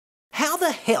How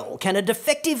the hell can a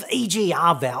defective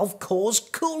EGR valve cause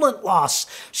coolant loss?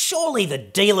 Surely the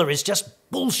dealer is just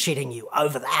bullshitting you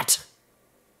over that.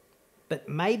 But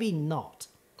maybe not.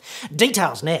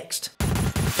 Details next.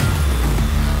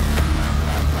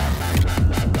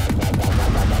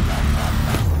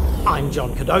 I'm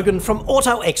John Cadogan from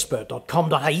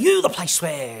autoexpert.com.au, the place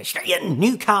where Australian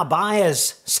new car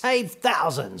buyers save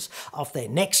thousands off their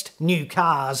next new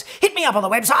cars. Hit me up on the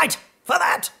website for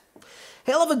that.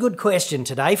 Hell of a good question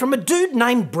today from a dude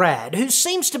named Brad who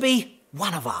seems to be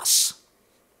one of us.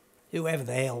 Whoever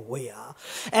the hell we are.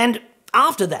 And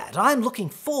after that, I'm looking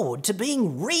forward to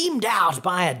being reamed out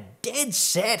by a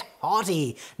dead-set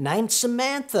hottie named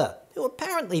Samantha, who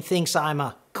apparently thinks I'm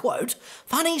a, quote,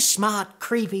 funny, smart,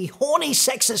 creepy, horny,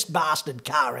 sexist bastard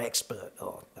car expert,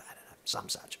 or I don't know, some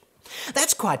such.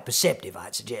 That's quite perceptive,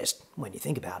 I'd suggest, when you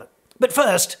think about it. But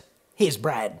first, here's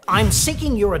Brad. I'm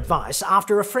seeking your advice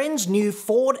after a friend's new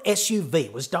Ford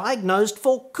SUV was diagnosed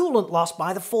for coolant loss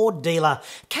by the Ford dealer.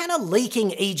 Can a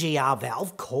leaking EGR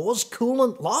valve cause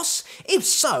coolant loss? If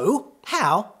so,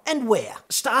 how and where?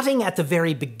 Starting at the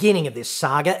very beginning of this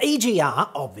saga, EGR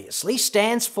obviously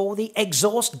stands for the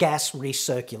exhaust gas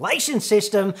recirculation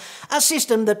system, a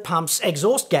system that pumps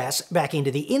exhaust gas back into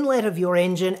the inlet of your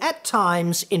engine at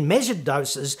times in measured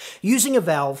doses using a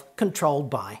valve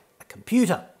controlled by a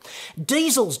computer.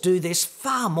 Diesels do this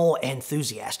far more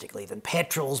enthusiastically than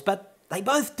petrols, but they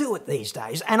both do it these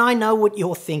days, and I know what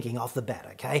you're thinking off the bat,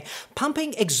 okay?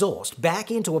 Pumping exhaust back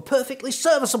into a perfectly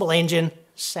serviceable engine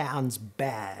sounds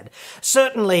bad.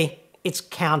 Certainly, it's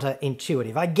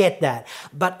counterintuitive, I get that,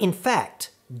 but in fact,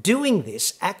 doing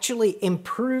this actually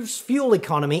improves fuel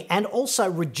economy and also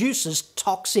reduces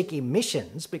toxic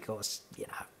emissions because, you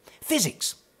know,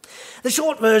 physics. The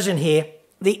short version here,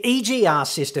 the EGR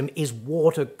system is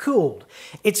water-cooled.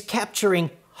 It's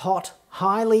capturing hot,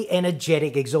 highly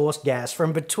energetic exhaust gas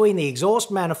from between the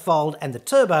exhaust manifold and the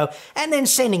turbo and then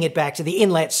sending it back to the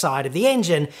inlet side of the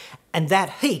engine. And that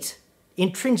heat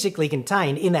intrinsically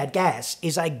contained in that gas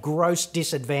is a gross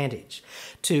disadvantage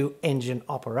to engine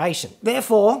operation.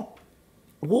 Therefore,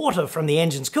 water from the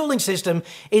engine's cooling system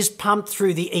is pumped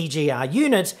through the EGR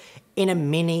unit in a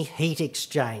mini heat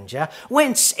exchanger,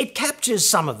 whence it captures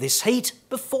some of this heat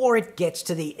before it gets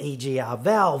to the EGR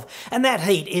valve, and that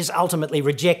heat is ultimately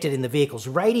rejected in the vehicle's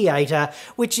radiator,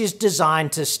 which is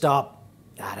designed to stop,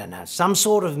 I don't know, some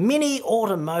sort of mini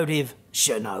automotive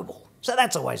Chernobyl. So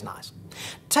that's always nice.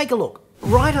 Take a look.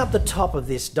 Right up the top of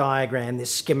this diagram,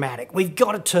 this schematic, we've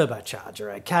got a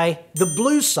turbocharger, okay? The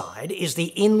blue side is the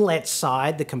inlet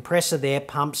side. The compressor there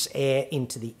pumps air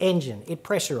into the engine. It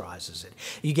pressurizes it.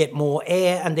 You get more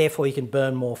air and therefore you can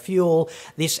burn more fuel.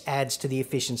 This adds to the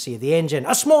efficiency of the engine.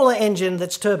 A smaller engine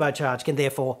that's turbocharged can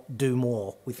therefore do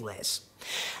more with less.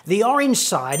 The orange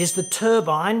side is the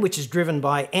turbine, which is driven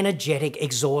by energetic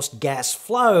exhaust gas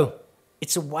flow.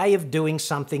 It's a way of doing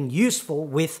something useful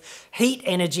with heat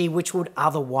energy which would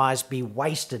otherwise be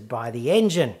wasted by the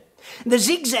engine. The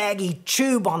zigzaggy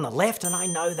tube on the left, and I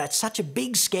know that's such a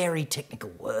big, scary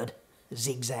technical word,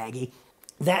 zigzaggy,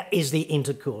 that is the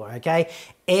intercooler, okay?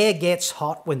 Air gets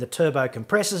hot when the turbo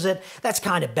compresses it. That's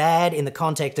kind of bad in the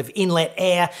context of inlet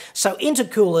air, so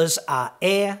intercoolers are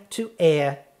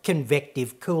air-to-air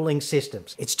convective cooling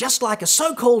systems. It's just like a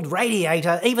so-called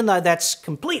radiator, even though that's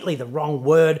completely the wrong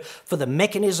word for the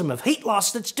mechanism of heat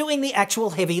loss that's doing the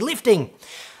actual heavy lifting.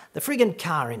 The friggin'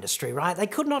 car industry, right? They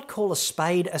could not call a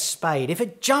spade if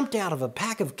it jumped out of a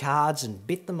pack of cards and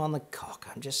bit them on the cock.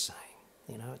 I'm just saying,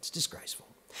 you know, it's disgraceful.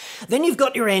 Then you've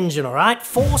got your engine, all right?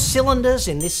 4 cylinders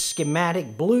in this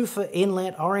schematic, blue for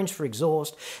inlet, orange for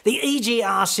exhaust. The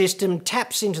EGR system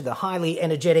taps into the highly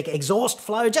energetic exhaust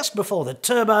flow just before the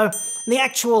turbo. The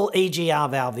actual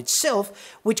EGR valve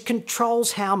itself, which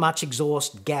controls how much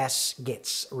exhaust gas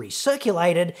gets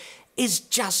recirculated, is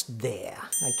just there,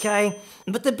 okay?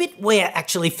 But the bit we're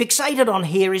actually fixated on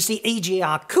here is the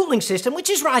EGR cooling system, which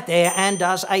is right there and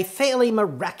does a fairly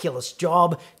miraculous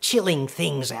job chilling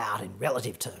things out in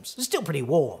relative terms. It's still pretty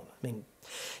warm. I mean,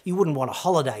 you wouldn't want a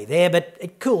holiday there, but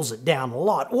it cools it down a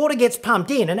lot. Water gets pumped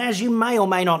in, and as you may or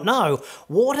may not know,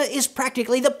 water is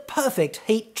practically the perfect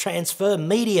heat transfer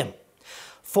medium.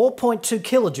 4.2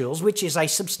 kilojoules, which is a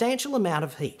substantial amount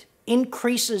of heat,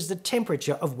 increases the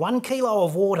temperature of 1 kilo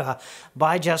of water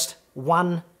by just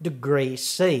 1 degree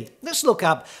C. Let's look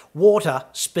up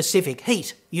water-specific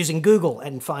heat using Google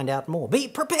and find out more. Be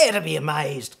prepared to be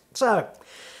amazed. So,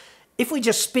 If we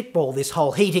just spitball this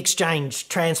whole heat exchange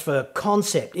transfer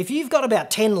concept, if you've got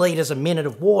about 10 litres a minute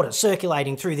of water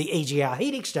circulating through the EGR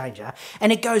heat exchanger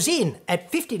and it goes in at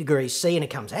 50 degrees C and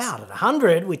it comes out at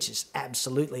 100, which is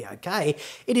absolutely okay,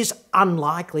 it is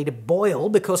unlikely to boil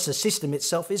because the system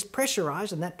itself is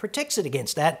pressurised and that protects it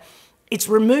against that. It's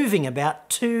removing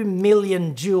about 2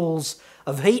 million joules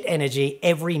of heat energy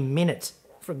every minute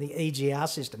from the EGR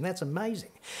system. That's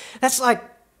amazing. That's like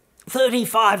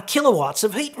 35 kilowatts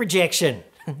of heat rejection,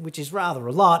 which is rather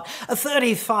a lot. A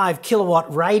 35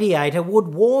 kilowatt radiator would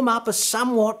warm up a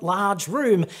somewhat large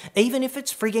room, even if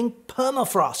it's frigging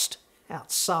permafrost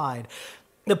outside.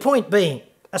 The point being,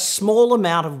 a small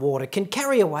amount of water can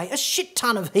carry away a shit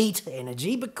ton of heat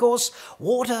energy because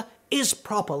water is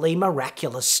properly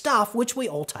miraculous stuff which we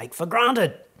all take for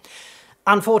granted.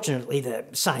 Unfortunately, the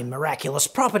same miraculous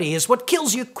property is what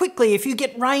kills you quickly if you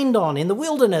get rained on in the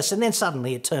wilderness and then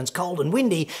suddenly it turns cold and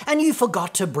windy and you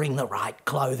forgot to bring the right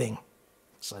clothing.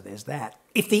 So there's that.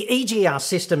 If the EGR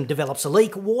system develops a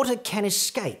leak, water can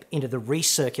escape into the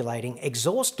recirculating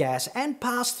exhaust gas and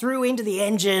pass through into the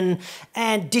engine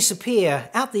and disappear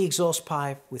out the exhaust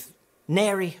pipe with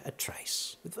nary a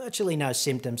trace, with virtually no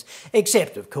symptoms,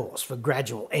 except, of course, for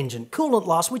gradual engine coolant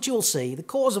loss, which you'll see, the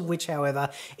cause of which, however,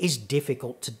 is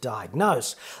difficult to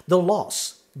diagnose. The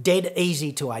loss, dead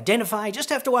easy to identify, just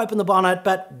have to open the bonnet,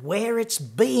 but where it's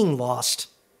being lost,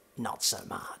 not so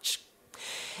much.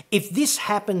 If this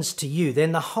happens to you,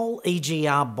 then the whole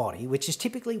EGR body, which is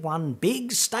typically one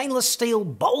big stainless steel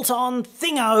bolt-on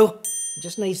thingo,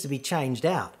 just needs to be changed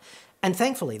out. And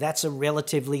thankfully, that's a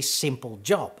relatively simple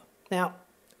job. Now,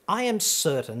 I am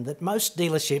certain that most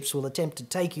dealerships will attempt to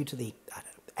take you to the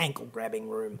ankle-grabbing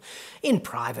room in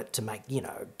private to make,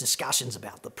 discussions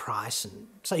about the price and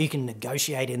so you can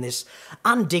negotiate in this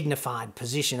undignified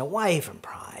position away from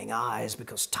prying eyes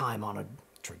because time-honoured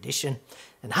tradition.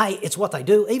 And hey, it's what they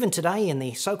do even today in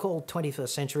the so-called 21st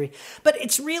century. But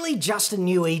it's really just a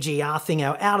new EGR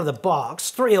thingo out of the box,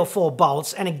 3 or 4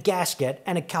 bolts and a gasket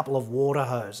and a couple of water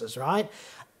hoses, right?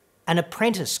 An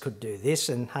apprentice could do this,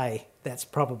 and hey, that's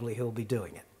probably who'll be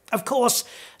doing it. Of course,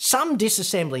 some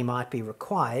disassembly might be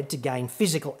required to gain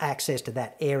physical access to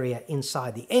that area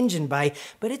inside the engine bay,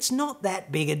 but it's not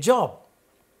that big a job.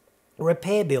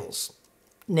 Repair bills,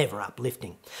 never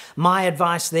uplifting. My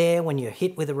advice there when you're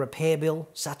hit with a repair bill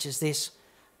such as this,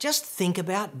 just think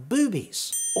about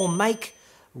boobies or make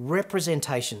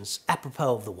representations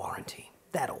apropos of the warranty.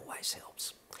 That always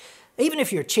helps. Even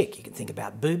if you're a chick, you can think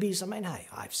about boobies. I mean, hey,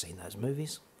 I've seen those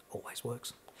movies. Always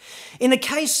works. In the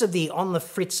case of the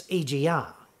on-the-fritz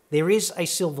EGR, there is a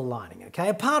silver lining, okay?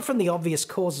 Apart from the obvious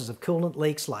causes of coolant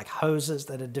leaks like hoses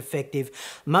that are defective,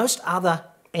 most other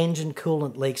engine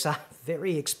coolant leaks are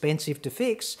very expensive to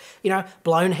fix.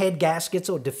 Blown head gaskets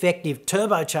or defective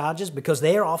turbochargers because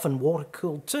they're often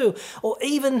water-cooled too, or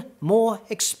even more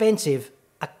expensive,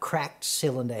 a cracked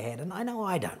cylinder head. And I know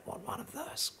I don't want one of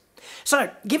those. So,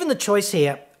 given the choice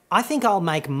here, I think I'll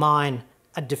make mine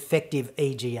a defective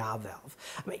EGR valve.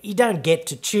 I mean, you don't get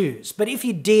to choose, but if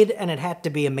you did and it had to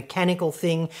be a mechanical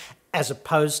thing as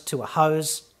opposed to a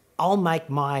hose, I'll make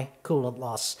my coolant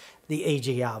loss the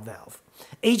EGR valve.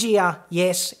 EGR,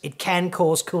 yes, it can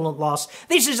cause coolant loss.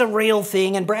 This is a real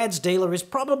thing and Brad's dealer is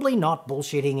probably not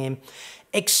bullshitting him,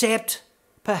 except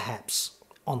perhaps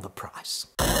on the price.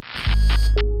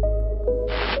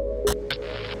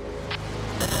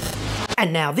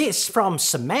 And now this from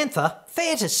Samantha.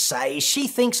 Fair to say she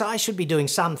thinks I should be doing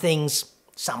some things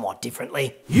somewhat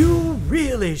differently. You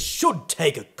really should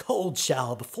take a cold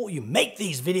shower before you make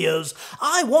these videos.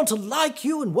 I want to like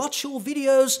you and watch your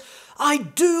videos. I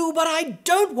do, but I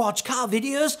don't watch car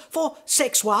videos for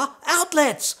sexual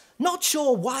outlets. Not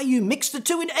sure why you mix the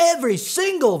two in every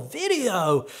single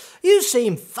video. You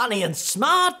seem funny and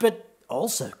smart, but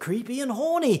also creepy and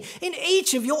horny in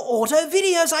each of your auto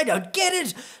videos. I don't get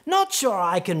it. Not sure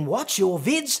I can watch your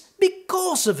vids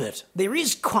because of it. There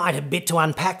is quite a bit to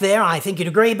unpack there, I think you'd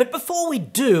agree, but before we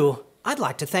do, I'd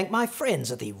like to thank my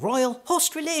friends at the Royal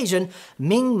Australasian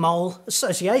Ming Mole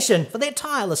Association for their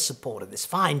tireless support of this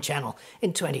fine channel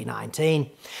in 2019.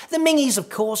 The Mingies, of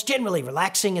course, generally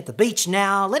relaxing at the beach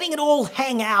now, letting it all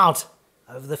hang out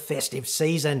over the festive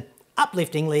season.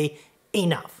 Upliftingly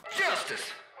enough. Justice.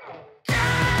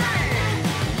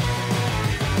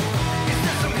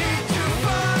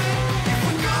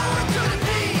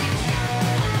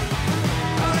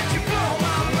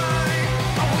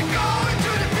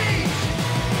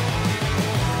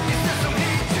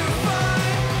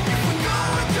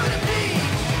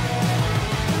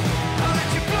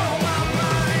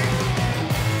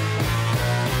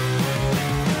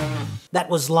 That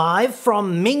was live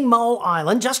from Ming Mole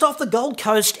Island, just off the Gold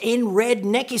Coast in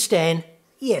Redneckistan,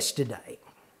 yesterday.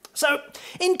 So,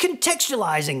 in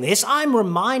contextualising this, I'm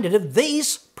reminded of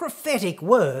these prophetic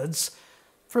words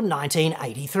from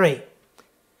 1983.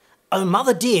 Oh,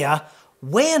 mother dear,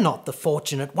 we're not the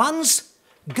fortunate ones.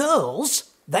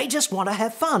 Girls, they just want to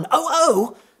have fun.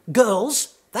 Oh,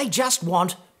 girls, they just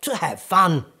want to have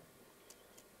fun.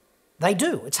 They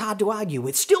do. It's hard to argue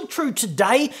with. Still true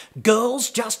today, girls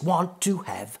just want to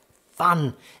have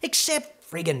fun. Except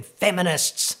friggin'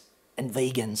 feminists and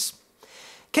vegans.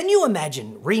 Can you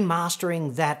imagine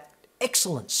remastering that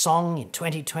excellent song in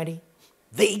 2020?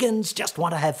 Vegans just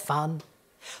want to have fun.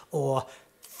 Or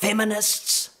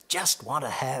feminists just want to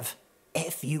have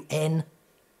F-U-N.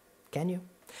 Can you?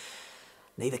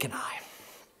 Neither can I.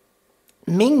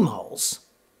 Ming moles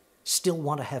still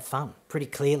want to have fun, pretty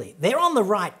clearly. They're on the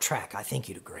right track, I think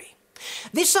you'd agree.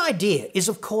 This idea is,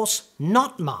 of course,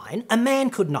 not mine. A man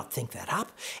could not think that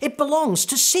up. It belongs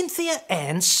to Cynthia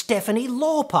Ann Stephanie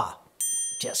Lauper.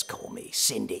 Just call me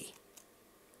Cindy.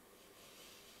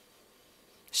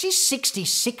 She's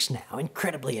 66 now,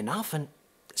 incredibly enough, and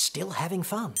still having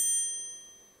fun.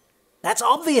 That's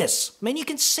obvious. I mean, you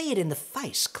can see it in the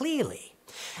face, clearly.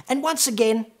 And once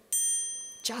again,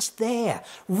 just there,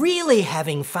 really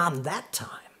having fun that time,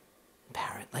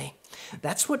 apparently.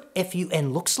 That's what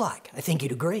F-U-N looks like, I think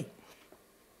you'd agree.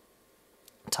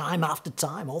 Time after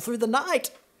time, all through the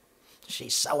night.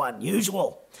 She's so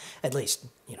unusual, at least,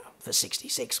 for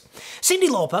 66. Cyndi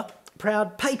Lauper,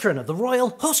 proud patron of the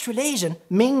Royal Australasian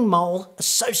Ming Mole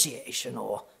Association,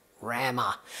 or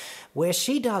RAMA, where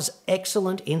she does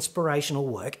excellent inspirational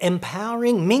work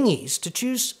empowering Mingies to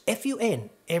choose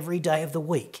F-U-N every day of the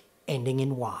week, ending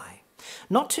in Y.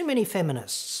 Not too many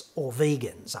feminists or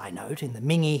vegans, I note, in the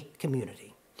Mingie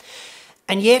community.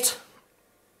 And yet,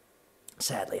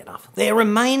 sadly enough, there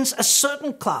remains a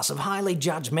certain class of highly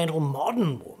judgmental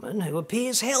modern woman who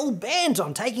appears hell-bent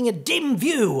on taking a dim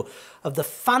view of the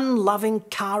fun-loving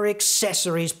car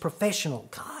accessories professional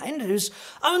kind, whose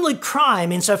only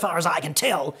crime, insofar as I can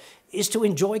tell, is to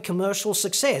enjoy commercial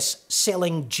success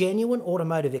selling genuine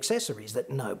automotive accessories that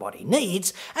nobody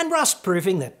needs and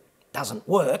rust-proofing that doesn't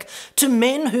work, to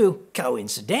men who,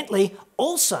 coincidentally,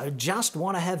 also just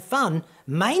want to have fun,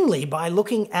 mainly by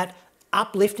looking at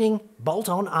uplifting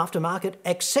bolt-on aftermarket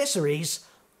accessories,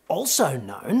 also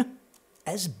known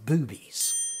as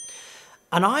boobies.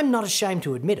 And I'm not ashamed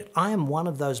to admit it, I am one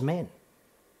of those men.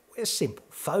 We're simple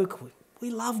folk, we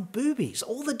love boobies,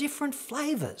 all the different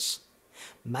flavours,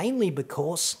 mainly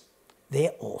because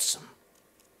they're awesome.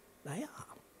 They are.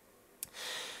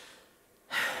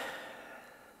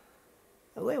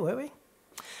 Where were we?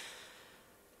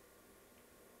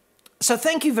 So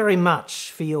thank you very much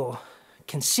for your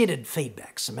considered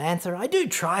feedback, Samantha. I do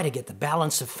try to get the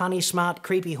balance of funny, smart,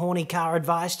 creepy, horny car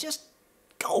advice just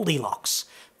Goldilocks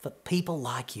for people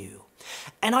like you.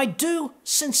 And I do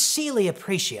sincerely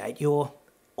appreciate your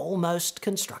almost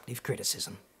constructive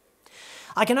criticism.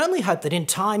 I can only hope that in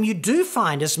time you do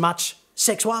find as much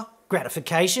sexual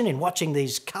gratification in watching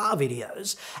these car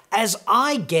videos as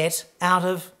I get out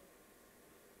of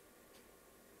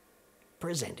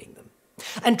presenting them.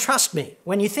 And trust me,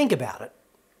 when you think about it,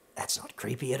 that's not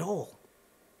creepy at all.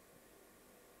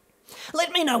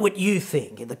 Let me know what you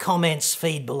think in the comments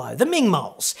feed below. The Ming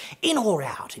Moles, in or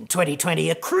out in 2020,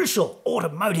 a crucial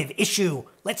automotive issue.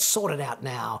 Let's sort it out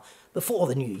now, before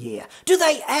the new year. Do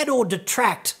they add or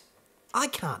detract? I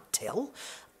can't tell.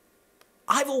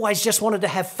 I've always just wanted to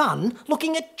have fun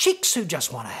looking at chicks who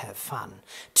just want to have fun.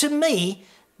 To me,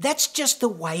 that's just the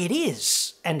way it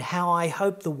is, and how I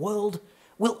hope the world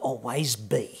will always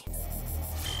be.